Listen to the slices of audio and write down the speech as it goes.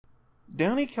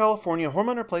Downey, California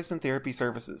Hormone Replacement Therapy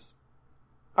Services.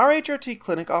 Our HRT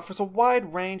clinic offers a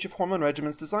wide range of hormone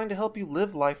regimens designed to help you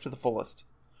live life to the fullest.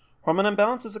 Hormone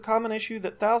imbalance is a common issue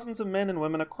that thousands of men and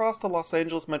women across the Los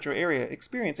Angeles metro area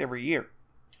experience every year.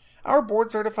 Our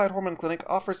board-certified hormone clinic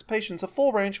offers patients a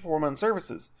full range of hormone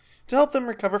services to help them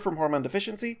recover from hormone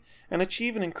deficiency and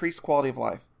achieve an increased quality of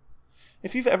life.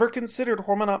 If you've ever considered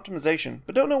hormone optimization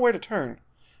but don't know where to turn,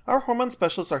 our hormone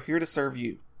specialists are here to serve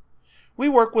you. We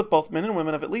work with both men and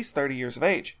women of at least 30 years of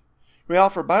age. We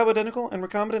offer bioidentical and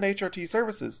recombinant HRT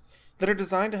services that are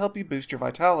designed to help you boost your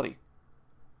vitality.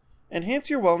 Enhance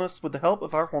your wellness with the help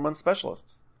of our hormone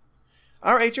specialists.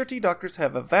 Our HRT doctors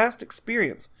have a vast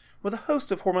experience with a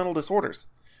host of hormonal disorders,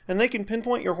 and they can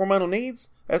pinpoint your hormonal needs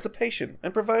as a patient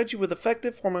and provide you with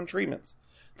effective hormone treatments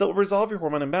that will resolve your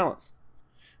hormone imbalance.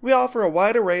 We offer a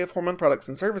wide array of hormone products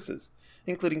and services,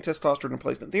 including testosterone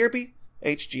replacement therapy,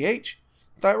 HGH,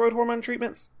 thyroid hormone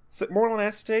treatments, morlin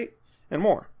acetate, and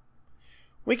more.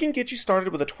 We can get you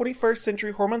started with a 21st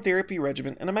century hormone therapy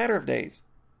regimen in a matter of days,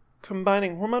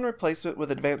 combining hormone replacement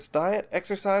with advanced diet,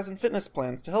 exercise, and fitness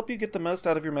plans to help you get the most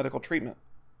out of your medical treatment.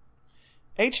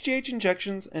 HGH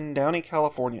injections in Downey,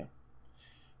 California.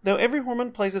 Though every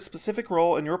hormone plays a specific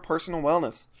role in your personal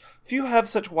wellness, few have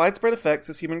such widespread effects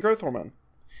as human growth hormone.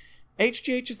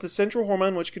 HGH is the central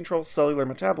hormone which controls cellular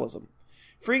metabolism,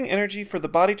 freeing energy for the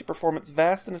body to perform its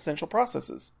vast and essential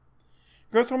processes.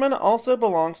 Growth hormone also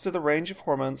belongs to the range of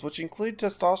hormones which include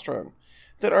testosterone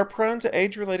that are prone to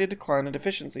age-related decline and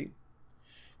deficiency.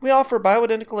 We offer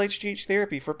bioidentical HGH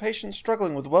therapy for patients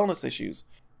struggling with wellness issues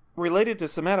related to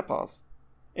somatopause.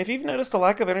 If you've noticed a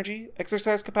lack of energy,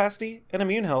 exercise capacity, and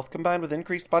immune health combined with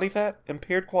increased body fat,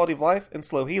 impaired quality of life, and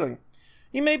slow healing,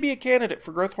 you may be a candidate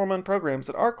for growth hormone programs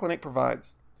that our clinic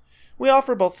provides. We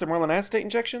offer both morlin acetate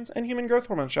injections and human growth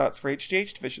hormone shots for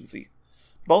HGH deficiency,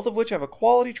 both of which have a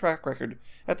quality track record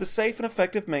at the safe and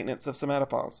effective maintenance of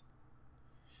somatopause.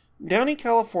 Downey,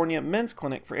 California Men's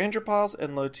Clinic for Andropause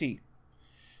and Low T.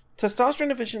 Testosterone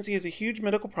deficiency is a huge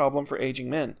medical problem for aging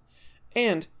men,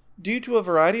 and, due to a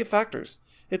variety of factors,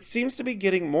 it seems to be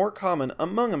getting more common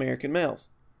among American males.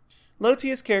 Low T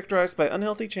is characterized by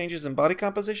unhealthy changes in body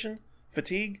composition,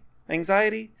 fatigue,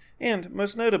 anxiety, and,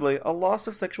 most notably, a loss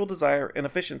of sexual desire and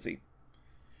efficiency.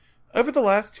 Over the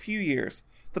last few years,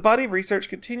 the body of research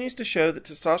continues to show that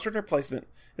testosterone replacement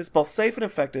is both safe and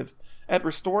effective at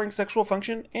restoring sexual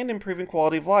function and improving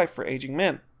quality of life for aging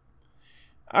men.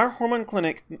 Our hormone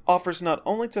clinic offers not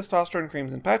only testosterone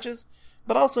creams and patches,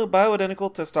 but also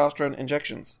bioidentical testosterone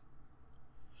injections.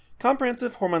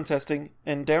 Comprehensive hormone testing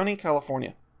in Downey,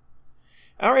 California.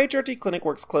 Our HRT clinic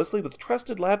works closely with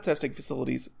trusted lab testing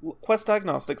facilities, Quest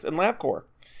Diagnostics, and LabCorp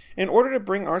in order to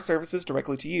bring our services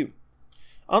directly to you.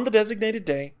 On the designated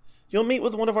day, you'll meet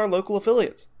with one of our local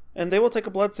affiliates, and they will take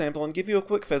a blood sample and give you a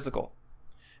quick physical.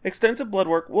 Extensive blood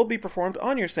work will be performed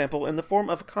on your sample in the form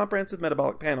of a comprehensive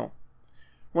metabolic panel.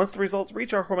 Once the results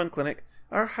reach our hormone clinic,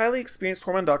 our highly experienced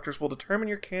hormone doctors will determine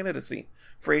your candidacy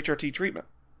for HRT treatment.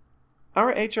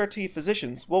 Our HRT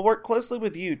physicians will work closely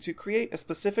with you to create a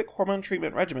specific hormone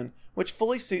treatment regimen which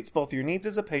fully suits both your needs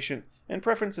as a patient and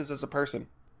preferences as a person.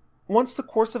 Once the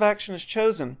course of action is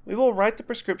chosen, we will write the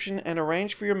prescription and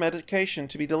arrange for your medication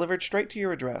to be delivered straight to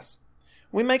your address.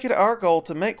 We make it our goal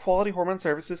to make quality hormone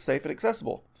services safe and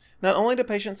accessible, not only to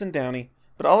patients in Downey,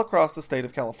 but all across the state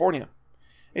of California.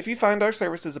 If you find our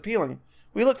services appealing,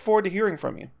 we look forward to hearing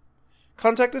from you.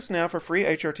 Contact us now for free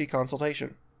HRT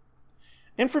consultation.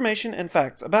 Information and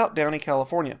facts about Downey,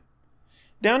 California.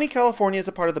 Downey, California is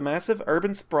a part of the massive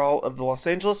urban sprawl of the Los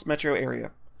Angeles metro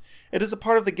area. It is a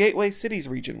part of the Gateway Cities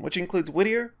region, which includes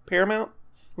Whittier, Paramount,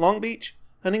 Long Beach,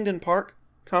 Huntington Park,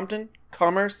 Compton,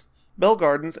 Commerce, Bell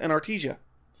Gardens, and Artesia.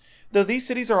 Though these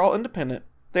cities are all independent,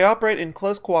 they operate in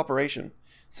close cooperation,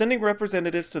 sending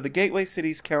representatives to the Gateway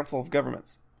Cities Council of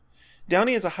Governments.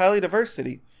 Downey is a highly diverse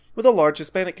city with a large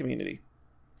Hispanic community.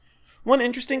 One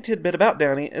interesting tidbit about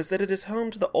Downey is that it is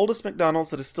home to the oldest McDonald's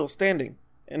that is still standing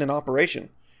and in operation,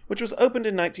 which was opened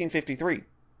in 1953.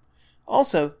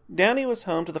 Also, Downey was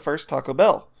home to the first Taco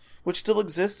Bell, which still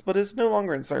exists but is no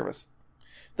longer in service.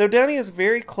 Though Downey is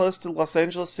very close to Los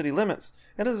Angeles city limits,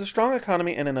 it has a strong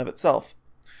economy in and of itself.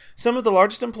 Some of the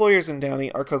largest employers in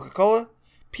Downey are Coca-Cola,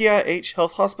 PIH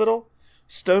Health Hospital,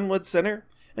 Stonewood Center,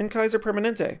 and Kaiser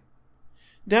Permanente.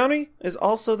 Downey is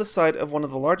also the site of one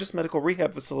of the largest medical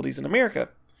rehab facilities in America,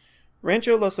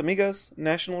 Rancho Los Amigos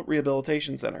National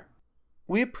Rehabilitation Center.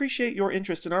 We appreciate your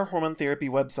interest in our hormone therapy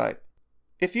website.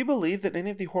 If you believe that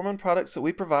any of the hormone products that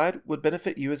we provide would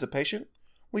benefit you as a patient,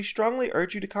 we strongly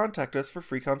urge you to contact us for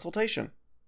free consultation.